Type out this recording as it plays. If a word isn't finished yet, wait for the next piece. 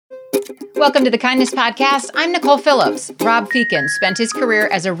Welcome to the Kindness Podcast. I'm Nicole Phillips. Rob Feakins spent his career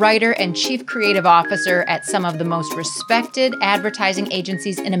as a writer and chief creative officer at some of the most respected advertising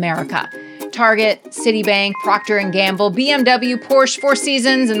agencies in America. Target, Citibank, Procter & Gamble, BMW, Porsche, Four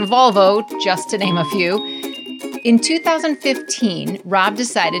Seasons, and Volvo, just to name a few. In 2015, Rob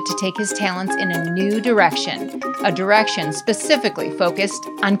decided to take his talents in a new direction, a direction specifically focused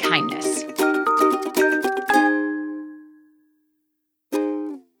on kindness.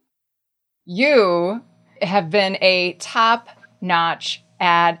 You have been a top-notch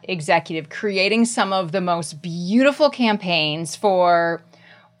ad executive, creating some of the most beautiful campaigns for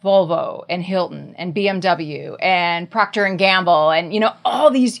Volvo and Hilton and BMW and Procter & Gamble and, all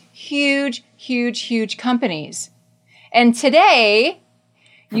these huge, huge, huge companies. And today,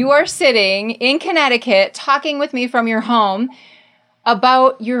 you are sitting in Connecticut talking with me from your home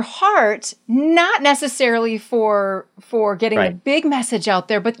about your heart, not necessarily for getting the big message out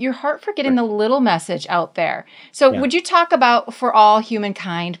there, but your heart for getting the little message out there. So would you talk about For All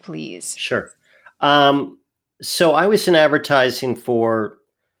Humankind, please? Sure. So I was in advertising for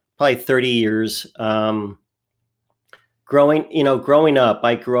probably 30 years. Growing up,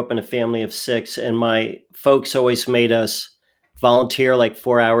 I grew up in a family of 6, and my folks always made us volunteer like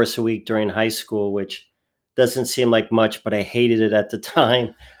 4 hours a week during high school, which doesn't seem like much, but I hated it at the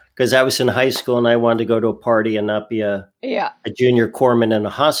time because I was in high school and I wanted to go to a party and not be a junior corpsman in a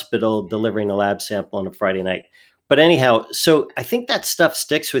hospital delivering a lab sample on a Friday night. But anyhow, so I think that stuff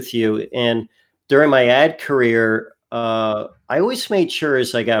sticks with you. And during my ad career, I always made sure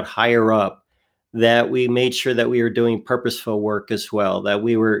as I got higher up that we made sure that we were doing purposeful work as well, that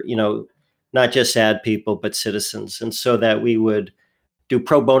we were, not just ad people, but citizens. And so that we would do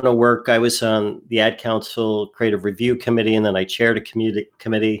pro bono work. I was on the Ad Council Creative Review Committee, and then I chaired a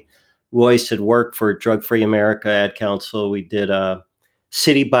committee. We always did work for Drug Free America Ad Council. We did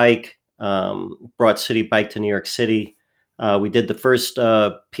Citibank, brought Citibank to New York City. We did the first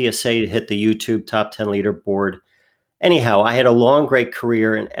PSA to hit the YouTube top 10 leaderboard. Anyhow, I had a long, great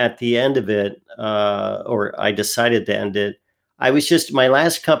career. And at the end of it, or I decided to end it, my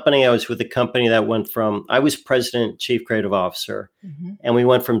last company, I was with a company that went from, I was president, chief creative officer, and we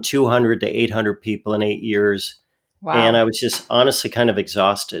went from 200 to 800 people in 8 years. Wow. And I was just honestly kind of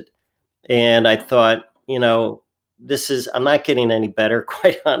exhausted. And I thought, I'm not getting any better,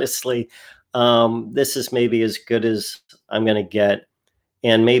 quite honestly. This is maybe as good as I'm going to get.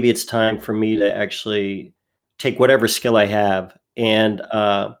 And maybe it's time for me to actually take whatever skill I have and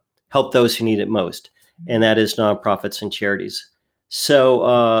help those who need it most. And that is nonprofits and charities.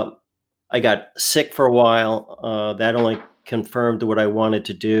 So I got sick for a while. That only confirmed what I wanted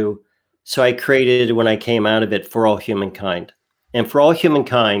to do. So I created, when I came out of it, For All Humankind. And For All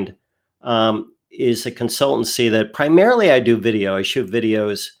Humankind is a consultancy that primarily I do video. I shoot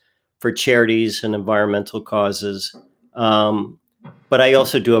videos for charities and environmental causes. But I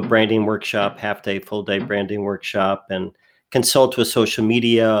also do a branding workshop, half-day, full-day branding workshop, and consult with social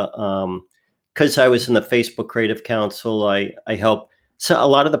media. Because I was in the Facebook Creative Council, I help. So a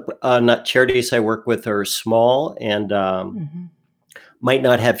lot of the charities I work with are small and might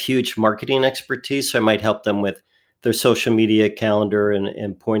not have huge marketing expertise. So I might help them with their social media calendar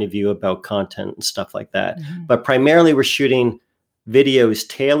and point of view about content and stuff like that. But primarily we're shooting videos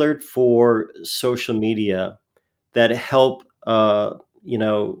tailored for social media that help,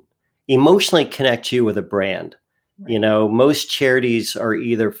 emotionally connect you with a brand. Most charities are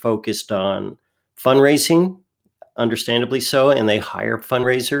either focused on fundraising, understandably so, and they hire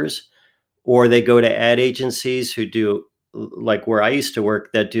fundraisers, or they go to ad agencies who do, like where I used to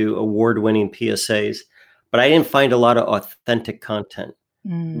work, that do award-winning PSAs. But I didn't find a lot of authentic content.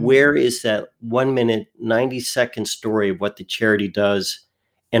 Where is that 1 minute, 90-second story of what the charity does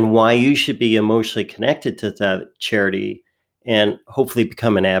and why you should be emotionally connected to that charity and hopefully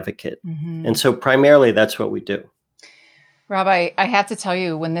become an advocate? And so primarily that's what we do. Rob, I have to tell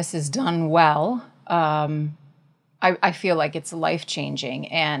you, when this is done well, I feel like it's life-changing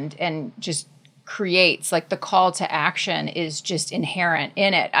and just creates, like, the call to action is just inherent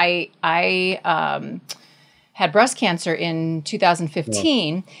in it. I had breast cancer in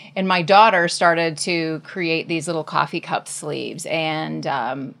 2015, and my daughter started to create these little coffee cup sleeves,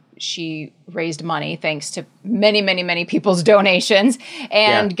 and she raised money thanks to many, many, many people's donations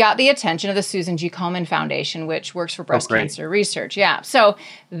and got the attention of the Susan G. Komen Foundation, which works for breast cancer research. So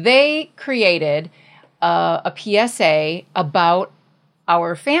they created a PSA about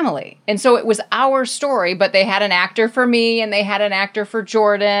our family. And so it was our story, but they had an actor for me and they had an actor for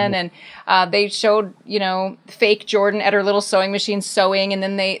Jordan. And they showed, fake Jordan at her little sewing machine sewing. And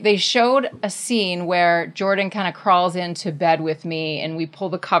then they showed a scene where Jordan kind of crawls into bed with me and we pull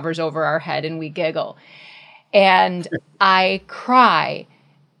the covers over our head and we giggle. And I cry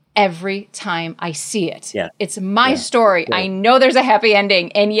every time I see it. Yeah. It's my story. Yeah. I know there's a happy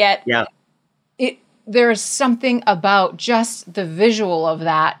ending. And yet there's something about just the visual of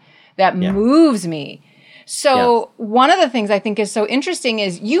that moves me. So one of the things I think is so interesting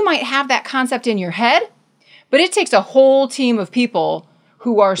is you might have that concept in your head, but it takes a whole team of people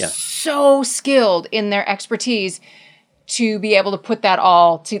who are so skilled in their expertise to be able to put that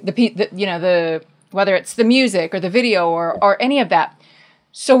all to the whether it's the music or the video or any of that.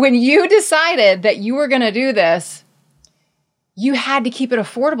 So when you decided that you were going to do this, you had to keep it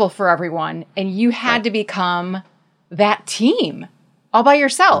affordable for everyone, and you had to become that team all by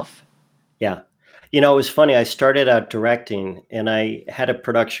yourself. Yeah. It was funny. I started out directing, and I had a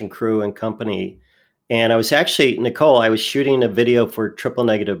production crew and company. And I was actually, Nicole, I was shooting a video for triple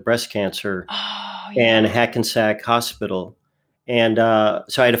negative breast cancer and Hackensack Hospital. And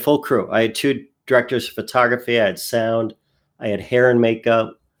so I had a full crew. I had 2 directors of photography. I had sound. I had hair and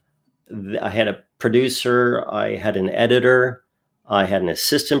makeup. I had a producer. I had an editor. I had an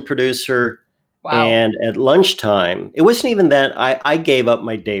assistant producer. Wow. And at lunchtime, it wasn't even that I gave up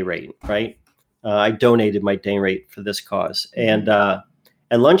my day rate, right? I donated my day rate for this cause. And at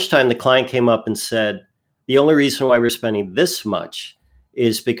lunchtime, the client came up and said, the only reason why we're spending this much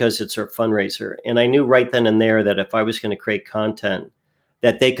is because it's our fundraiser. And I knew right then and there that if I was going to create content,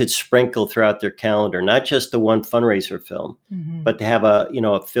 that they could sprinkle throughout their calendar, not just the one fundraiser film, but to have a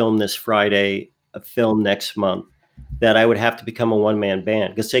film this Friday, a film next month, that I would have to become a one-man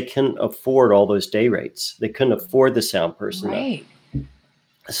band because they couldn't afford all those day rates. They couldn't afford the sound person. Right.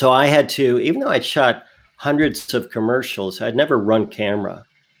 So I had to, even though I'd shot hundreds of commercials, I'd never run camera.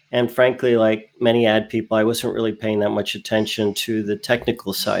 And frankly, like many ad people, I wasn't really paying that much attention to the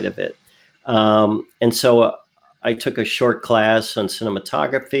technical side of it. And so I took a short class on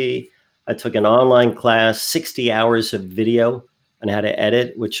cinematography. I took an online class, 60 hours of video on how to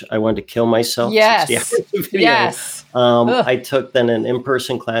edit, which I wanted to kill myself. Yes. 60 hours of video. Yes. I took then an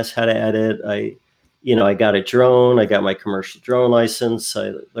in-person class, how to edit. I got a drone. I got my commercial drone license.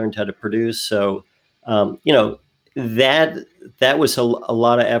 I learned how to produce. So, that was a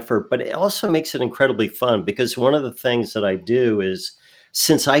lot of effort, but it also makes it incredibly fun because one of the things that I do is,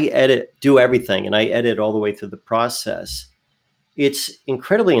 since I do everything and I edit all the way through the process, it's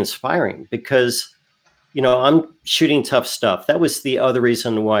incredibly inspiring because, I'm shooting tough stuff. That was the other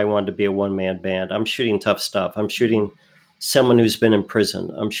reason why I wanted to be a one-man band. I'm shooting tough stuff. I'm shooting someone who's been in prison.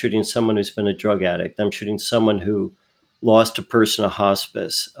 I'm shooting someone who's been a drug addict. I'm shooting someone who lost a person to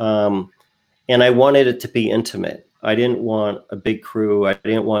hospice. And I wanted it to be intimate. I didn't want a big crew. I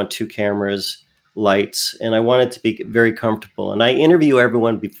didn't want 2 cameras, lights, and I wanted to be very comfortable. And I interview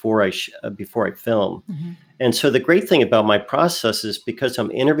everyone before I film. Mm-hmm. And so the great thing about my process is because I'm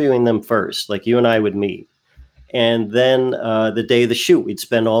interviewing them first, like you and I would meet. And then the day of the shoot, we'd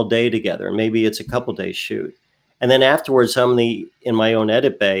spend all day together. Maybe it's a couple days shoot. And then afterwards, I'm in my own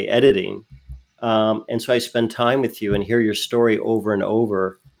edit bay editing. And so I spend time with you and hear your story over and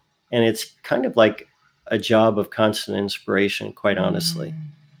over. And it's kind of like a job of constant inspiration, quite honestly.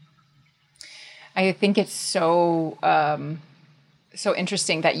 I think it's so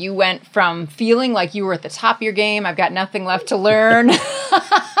interesting that you went from feeling like you were at the top of your game. I've got nothing left to learn.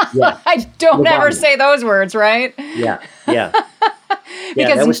 I don't ever say those words, right? Yeah.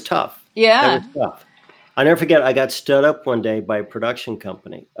 Because that was tough. Yeah. That was tough. I'll never forget, I got stood up one day by a production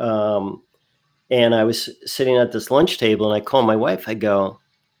company. And I was sitting at this lunch table and I called my wife. I go,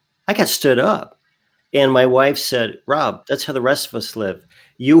 I got stood up. And my wife said, Rob, that's how the rest of us live.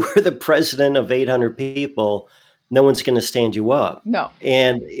 You were the president of 800 people. No one's going to stand you up. No.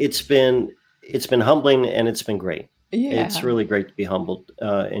 And it's been humbling and it's been great. Yeah. It's really great to be humbled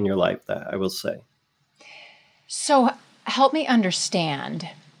in your life, I will say. So help me understand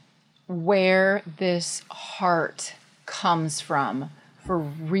where this heart comes from for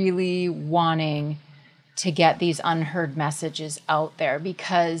really wanting to get these unheard messages out there,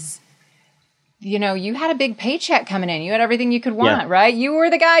 because you had a big paycheck coming in. You had everything you could want, right? You were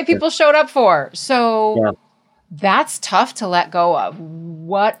the guy people showed up for. So that's tough to let go of.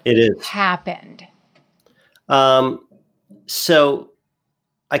 What happened? So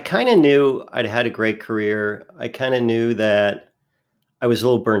I kind of knew I'd had a great career. I kind of knew that I was a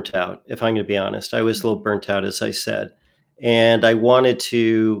little burnt out, if I'm going to be honest. I was a little burnt out, as I said. And I wanted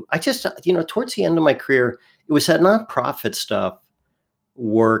to, towards the end of my career, it was that nonprofit stuff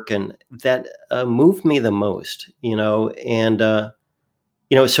work, and that moved me the most, and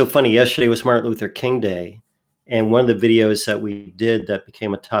it's so funny. Yesterday was Martin Luther King Day, and one of the videos that we did that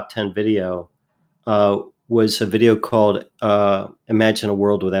became a top 10 video uh, was a video called Imagine a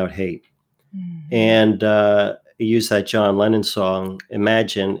World Without Hate. And he used that John Lennon song,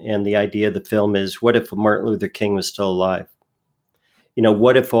 Imagine. And the idea of the film is, what if Martin Luther King was still alive?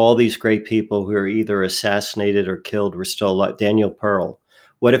 What if all these great people who are either assassinated or killed were still alive? Daniel Pearl,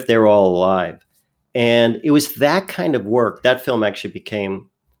 what if they were all alive? And it was that kind of work. That film actually became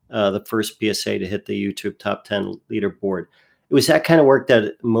the first PSA to hit the YouTube top 10 leaderboard. It was that kind of work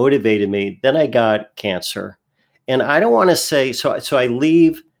that motivated me. Then I got cancer. And I don't want to say, so I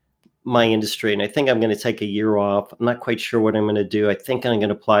leave my industry, and I think I'm going to take a year off. I'm not quite sure what I'm going to do. I think I'm going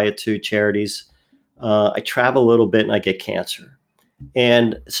to apply it to charities. I travel a little bit and I get cancer.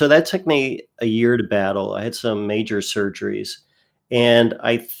 And so that took me a year to battle. I had some major surgeries. And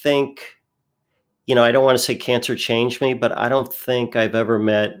I think, I don't want to say cancer changed me, but I don't think I've ever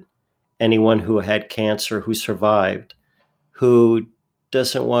met anyone who had cancer who survived, who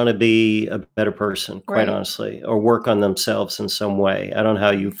doesn't want to be a better person, quite honestly, or work on themselves in some way. I don't know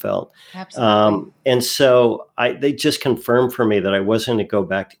how you felt. Absolutely. And so they just confirmed for me that I wasn't going to go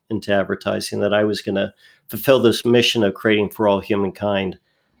back into advertising, that I was going to fulfill this mission of creating For All Humankind,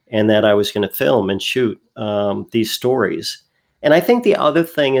 and that I was going to film and shoot these stories. And I think the other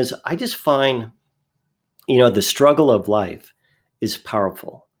thing is, I just find, the struggle of life is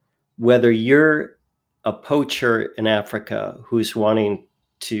powerful. Whether you're a poacher in Africa who's wanting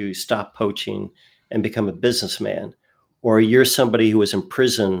to stop poaching and become a businessman, or you're somebody who was in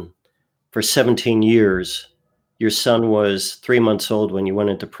prison for 17 years, your son was 3 months old when you went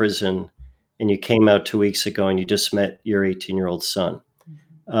into prison, and you came out 2 weeks ago and you just met your 18-year-old son.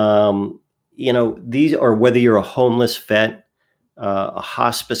 These, or whether you're a homeless vet, a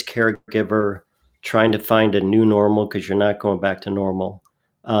hospice caregiver, trying to find a new normal because you're not going back to normal.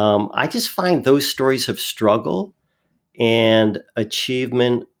 I just find those stories of struggle and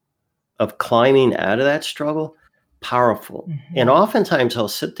achievement, of climbing out of that struggle, powerful. And oftentimes I'll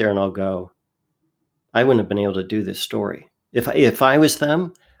sit there and I'll go, I wouldn't have been able to do this story. If I was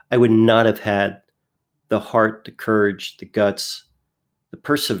them, I would not have had the heart, the courage, the guts, the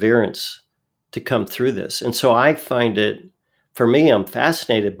perseverance to come through this. And so I find it, for me, I'm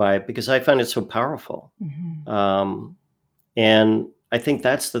fascinated by it because I find it so powerful. And I think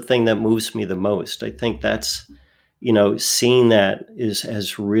that's the thing that moves me the most. I think that's, seeing that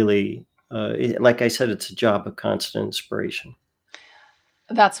has really, like I said, it's a job of constant inspiration.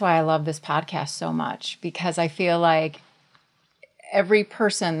 That's why I love this podcast so much, because I feel like every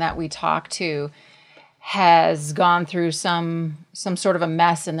person that we talk to has gone through some sort of a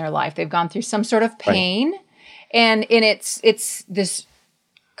mess in their life. They've gone through some sort of pain. Right. And it's this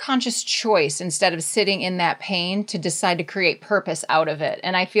conscious choice, instead of sitting in that pain, to decide to create purpose out of it.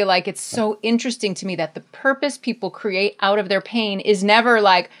 And I feel like it's so interesting to me that the purpose people create out of their pain is never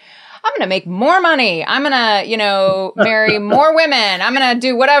like, I'm going to make more money, I'm going to, marry more women, I'm going to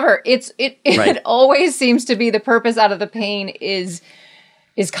do whatever. It always seems to be the purpose out of the pain is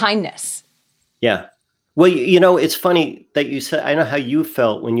kindness. Yeah. Well, it's funny that you said, I know how you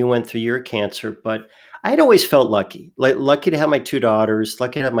felt when you went through your cancer, but I had always felt lucky, lucky to have my 2 daughters,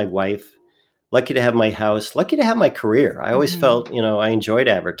 lucky to have my wife, lucky to have my house, lucky to have my career. I always felt, I enjoyed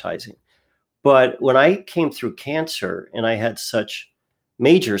advertising. But when I came through cancer and I had such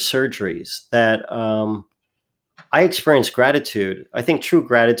major surgeries, that I experienced gratitude, I think true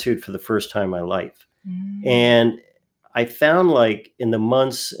gratitude, for the first time in my life. And I found, like, in the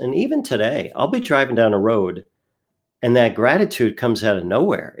months, and even today, I'll be driving down a road and that gratitude comes out of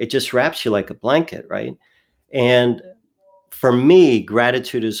nowhere. It just wraps you like a blanket, right? And for me,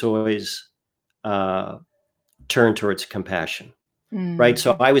 gratitude is always turned towards compassion, right?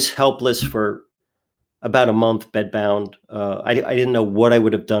 So I was helpless for about a month, bedbound. I didn't know what I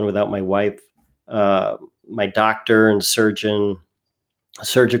would have done without my wife, my doctor and surgeon,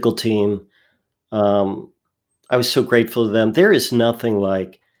 surgical team. I was so grateful to them. There is nothing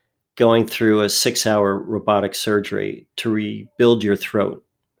like going through a 6-hour robotic surgery to rebuild your throat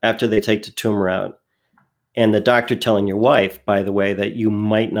after they take the tumor out. And the doctor telling your wife, by the way, that you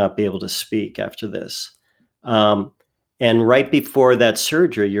might not be able to speak after this. And right before that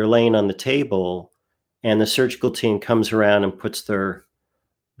surgery, you're laying on the table and the surgical team comes around and puts their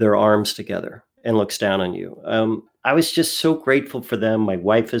arms together and looks down on you. I was just so grateful for them, my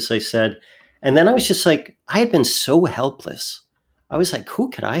wife, as I said. And then I was just like, I had been so helpless. I was like, who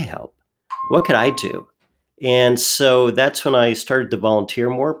could I help? What could I do? And so that's when I started to volunteer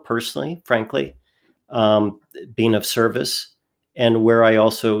more personally, frankly, being of service. and where I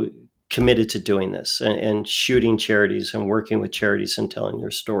also committed to doing this and shooting charities and working with charities and telling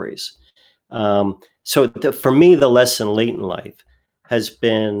their stories. For me, the lesson late in life has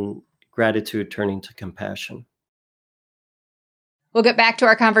been gratitude turning to compassion. We'll get back to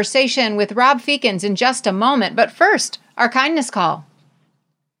our conversation with Rob Feakins in just a moment, but first, our kindness call.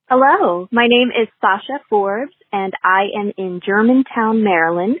 Hello, my name is Sasha Forbes, and I am in Germantown,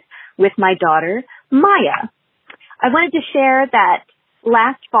 Maryland, with my daughter, Maya. I wanted to share that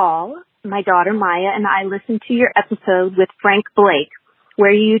last fall, my daughter, Maya, and I listened to your episode with Frank Blake,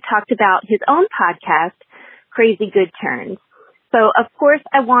 where you talked about his own podcast, Crazy Good Turns. So, of course,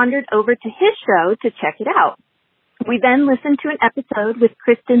 I wandered over to his show to check it out. We then listened to an episode with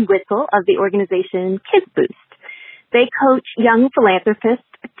Kristen Witzel of the organization Kids Boost. They coach young philanthropists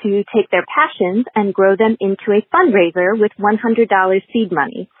to take their passions and grow them into a fundraiser with $100 seed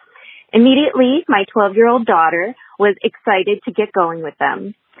money. Immediately, my 12-year-old daughter was excited to get going with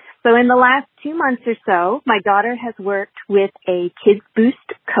them. So in the last 2 months or so, my daughter has worked with a Kids Boost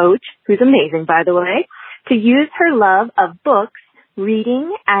coach, who's amazing, by the way, to use her love of books,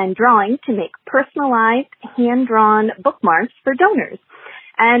 reading, and drawing to make personalized, hand-drawn bookmarks for donors.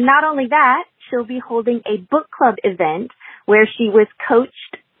 And not only that, she'll be holding a book club event where she was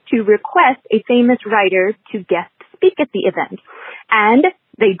coached to request a famous writer to guest speak at the event. And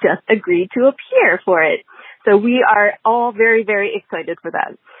they just agreed to appear for it. So we are all very, very excited for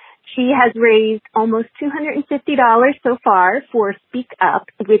that. She has raised almost $250 so far for Speak Up,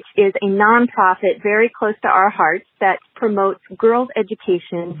 which is a nonprofit very close to our hearts that promotes girls'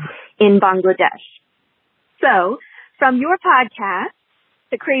 education in Bangladesh. So, from your podcast,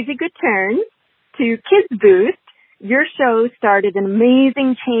 The Crazy Good Turns, to Kids Boost, your show started an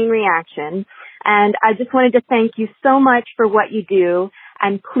amazing chain reaction, and I just wanted to thank you so much for what you do,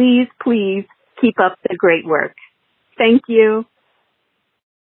 and please, please keep up the great work. Thank you.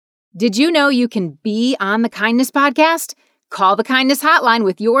 Did you know you can be on the Kindness Podcast? Call the Kindness Hotline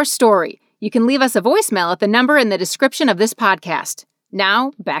with your story. You can leave us a voicemail at the number in the description of this podcast.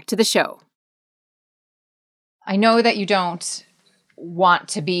 Now, back to the show. I know that you don't want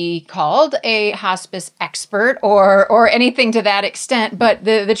to be called a hospice expert or anything to that extent, but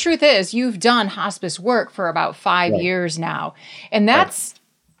the truth is you've done hospice work for about 5 years now, and that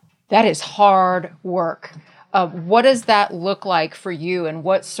is hard work. What does that look like for you, and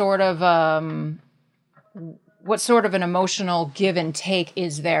what sort of an emotional give and take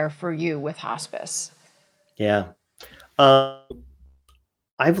is there for you with hospice? Yeah.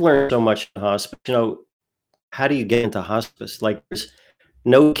 I've learned so much in hospice. How do you get into hospice? Like, there's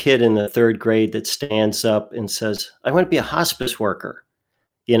no kid in the 3rd grade that stands up and says, I want to be a hospice worker,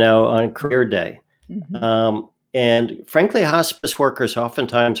 on career day. Mm-hmm. And frankly, hospice workers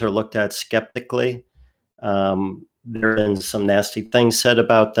oftentimes are looked at skeptically. There have been some nasty things said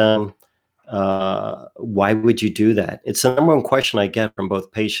about them. Why would you do that? It's the number one question I get from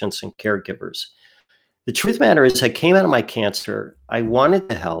both patients and caregivers. The truth of the matter is I came out of my cancer. I wanted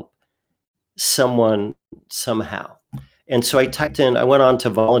to help someone somehow. And so I went on to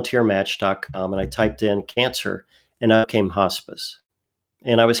volunteermatch.com and I typed in cancer and out came hospice.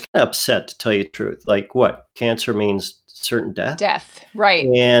 And I was kind of upset, to tell you the truth. Like, what? Cancer means certain death? Death, right.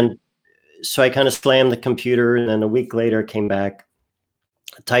 And so I kind of slammed the computer, and then a week later came back,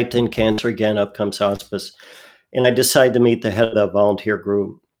 typed in cancer again, up comes hospice. And I decided to meet the head of the volunteer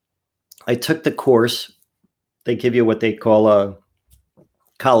group. I took the course. They give you what they call a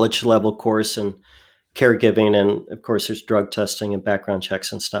college level course in caregiving. And of course, there's drug testing and background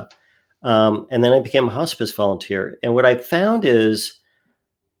checks and stuff. And then I became a hospice volunteer. And what I found is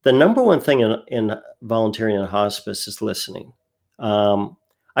the number one thing in volunteering in hospice is listening.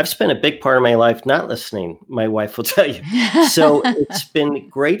 I've spent a big part of my life not listening, my wife will tell you. So it's been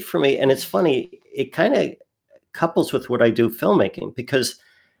great for me. And it's funny, it kind of couples with what I do filmmaking, because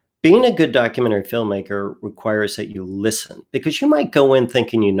being a good documentary filmmaker requires that you listen, because you might go in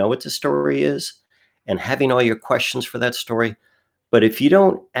thinking you know what the story is and having all your questions for that story. But if you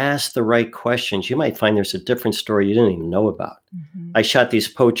don't ask the right questions, you might find there's a different story you didn't even know about. Mm-hmm. I shot these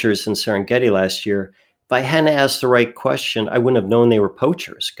poachers in Serengeti last year. If I hadn't asked the right question, I wouldn't have known they were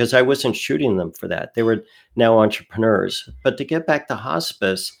poachers, because I wasn't shooting them for that. They were now entrepreneurs. But to get back to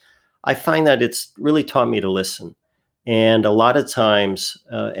hospice, I find that it's really taught me to listen. And a lot of times,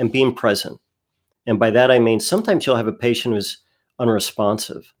 and being present. And by that, I mean, sometimes you'll have a patient who's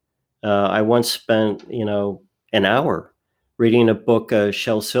unresponsive. I once spent, an hour reading a book of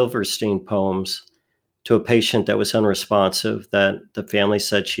Shel Silverstein poems to a patient that was unresponsive, that the family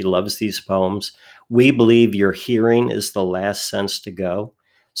said she loves these poems. We believe your hearing is the last sense to go.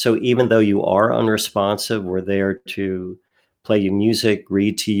 So even though you are unresponsive, we're there to play you music,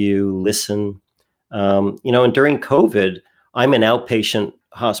 read to you, listen. And during COVID, I'm an outpatient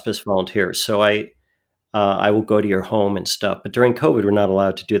hospice volunteer, so I will go to your home and stuff. But during COVID, we're not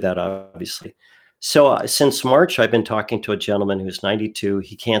allowed to do that, obviously. So since March, I've been talking to a gentleman who's 92.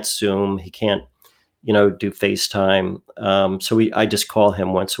 He can't Zoom. He can't, do FaceTime. I just call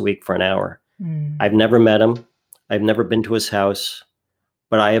him once a week for an hour. I've never met him. I've never been to his house,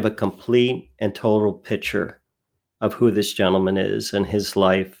 but I have a complete and total picture of who this gentleman is and his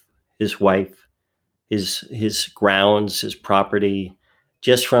life, his wife, his grounds, his property,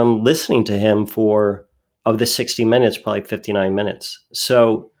 just from listening to him of the 60 minutes, probably 59 minutes.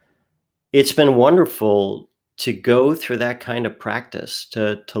 So it's been wonderful to go through that kind of practice,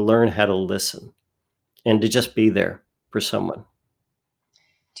 to learn how to listen and to just be there for someone.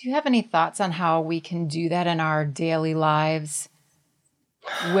 Do you have any thoughts on how we can do that in our daily lives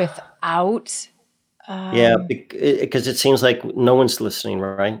without? Yeah, because it seems like no one's listening,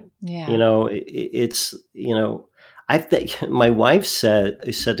 right? Yeah. I think my wife said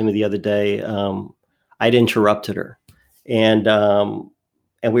to me the other day, I'd interrupted her, and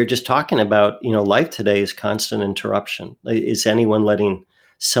we were just talking about, life today is constant interruption. Is anyone letting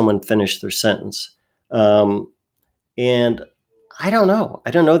someone finish their sentence? And I don't know.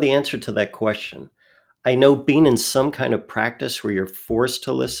 I don't know the answer to that question. I know being in some kind of practice where you're forced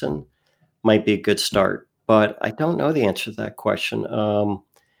to listen might be a good start, but I don't know the answer to that question.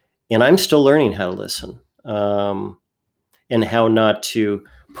 And I'm still learning how to listen, and how not to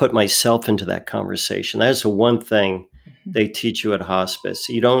put myself into that conversation. That is the one thing they teach you at hospice.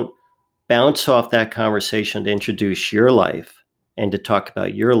 You don't bounce off that conversation to introduce your life and to talk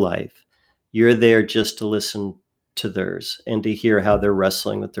about your life. You're there just to listen to theirs and to hear how they're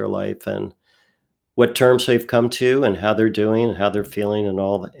wrestling with their life and what terms they've come to and how they're doing and how they're feeling and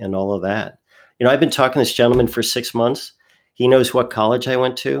all of that. I've been talking to this gentleman for 6 months. He knows what college I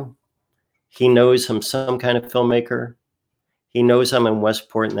went to. He knows I'm some kind of filmmaker. He knows I'm in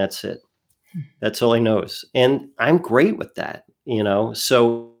Westport, and that's it. That's all he knows. And I'm great with that,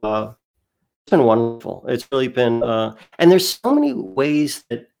 So it's been wonderful. It's really been, and there's so many ways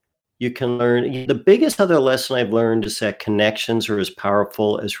that you can learn. The biggest other lesson I've learned is that connections are as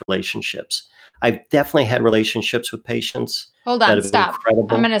powerful as relationships. I've definitely had relationships with patients. Hold on, that have stop. been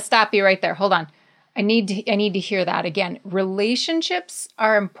incredible. I'm going to stop you right there. Hold on. I need to hear that again. Relationships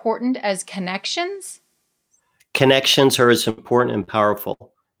are important as connections? Connections are as important and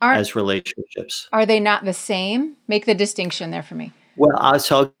powerful as relationships. Are they not the same? Make the distinction there for me. Well, I'll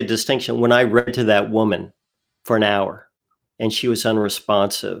tell you the distinction. When I read to that woman for an hour and she was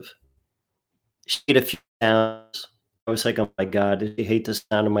unresponsive, she had a few sounds. I was like, oh my God, did you hate the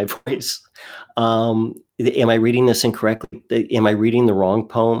sound of my voice? Am I reading this incorrectly? Am I reading the wrong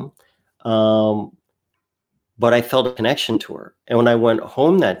poem? But I felt a connection to her. And when I went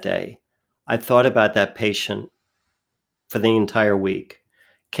home that day, I thought about that patient for the entire week.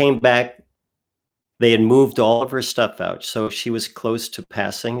 Came back, they had moved all of her stuff out. So she was close to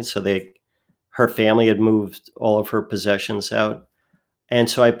passing. So her family had moved all of her possessions out. And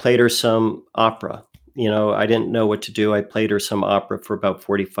so I played her some opera. I didn't know what to do. I played her some opera for about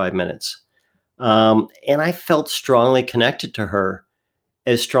 45 minutes. And I felt strongly connected to her,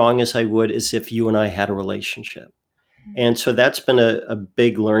 as strong as I would as if you and I had a relationship. And so that's been a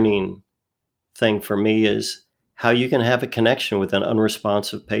big learning thing for me, is how you can have a connection with an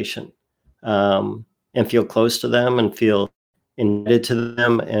unresponsive patient, and feel close to them and feel indebted to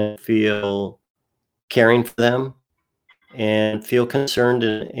them and feel caring for them and feel concerned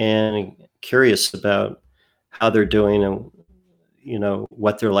and curious about how they're doing and,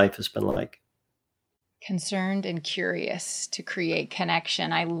 what their life has been like. Concerned and curious to create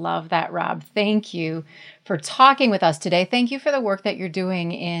connection. I love that, Rob. Thank you for talking with us today. Thank you for the work that you're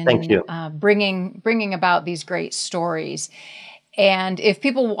doing in bringing about these great stories. And if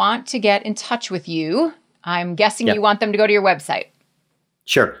people want to get in touch with you, I'm guessing you want them to go to your website.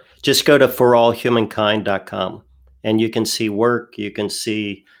 Sure. Just go to forallhumankind.com and you can see work. You can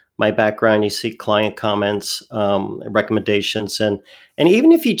see my background. You see client comments, recommendations, and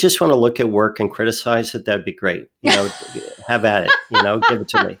even if you just want to look at work and criticize it, that'd be great. Have at it. Give it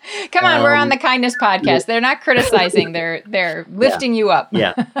to me. Come on, we're on the Kindness Podcast. They're not criticizing; they're lifting you up.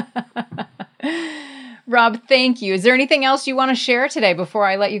 Yeah. Rob, thank you. Is there anything else you want to share today before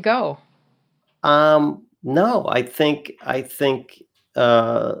I let you go? No, I think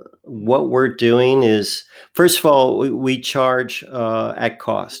what we're doing is, first of all, we charge at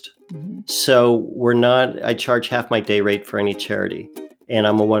cost. Mm-hmm. So I charge half my day rate for any charity, and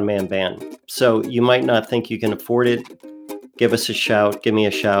I'm a one-man band. So you might not think you can afford it. Give us a shout, give me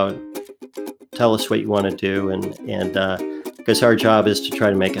a shout, tell us what you want to do. And because our job is to try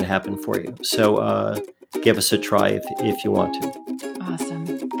to make it happen for you. So give us a try if you want to.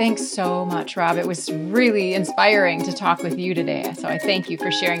 Awesome. Thanks so much, Rob. It was really inspiring to talk with you today. So I thank you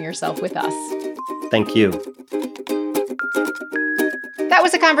for sharing yourself with us. Thank you. That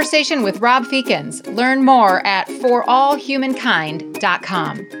was a conversation with Rob Feakins. Learn more at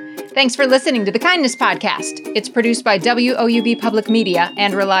forallhumankind.com. Thanks for listening to the Kindness Podcast. It's produced by WOUB Public Media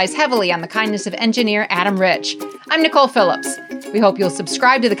and relies heavily on the kindness of engineer Adam Rich. I'm Nicole Phillips. We hope you'll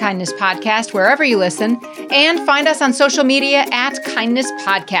subscribe to the Kindness Podcast wherever you listen and find us on social media at Kindness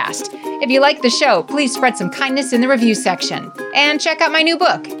Podcast. If you like the show, please spread some kindness in the review section. And check out my new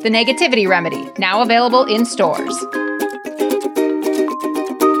book, The Negativity Remedy, now available in stores.